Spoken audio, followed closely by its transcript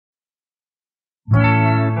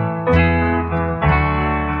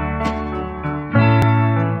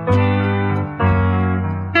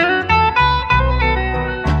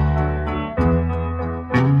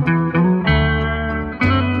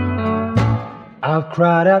I've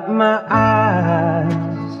cried out my eyes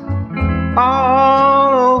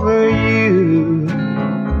all over you.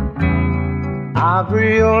 I've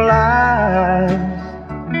realized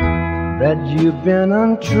that you've been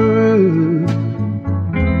untrue.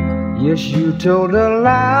 Yes, you told a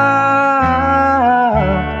lie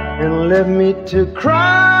and left me to cry,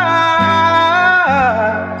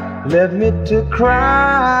 left me to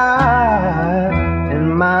cry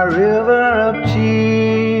in my river of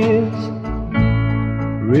tears,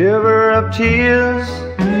 river of tears,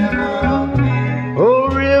 oh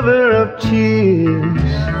river of tears.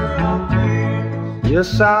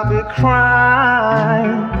 Yes, I'll be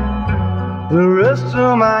crying the rest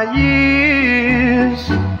of my years.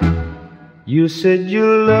 You said you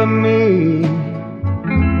loved me,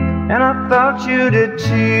 and I thought you did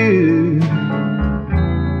too.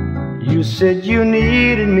 You said you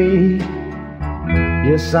needed me,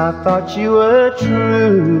 yes, I thought you were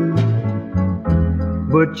true.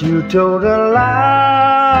 But you told a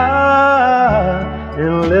lie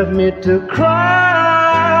and left me to cry,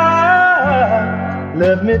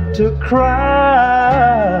 left me to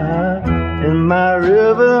cry in my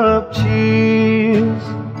river of tears,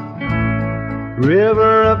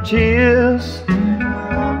 river of tears,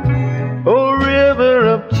 oh river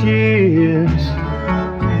of tears.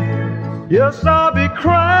 Yes, I'll be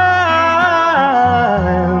crying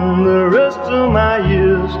the rest of my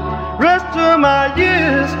years, rest of my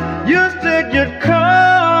years. You said you'd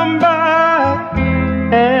come back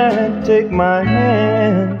and take my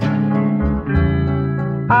hand.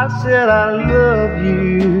 I said I love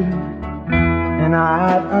you and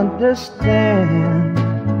I'd understand.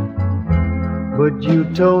 But you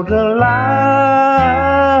told a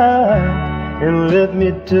lie and left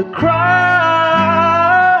me to cry,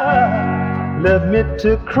 left me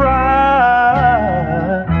to cry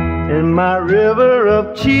in my river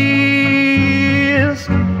of tears.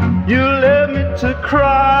 You left me to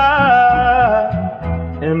cry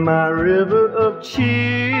in my river of tears.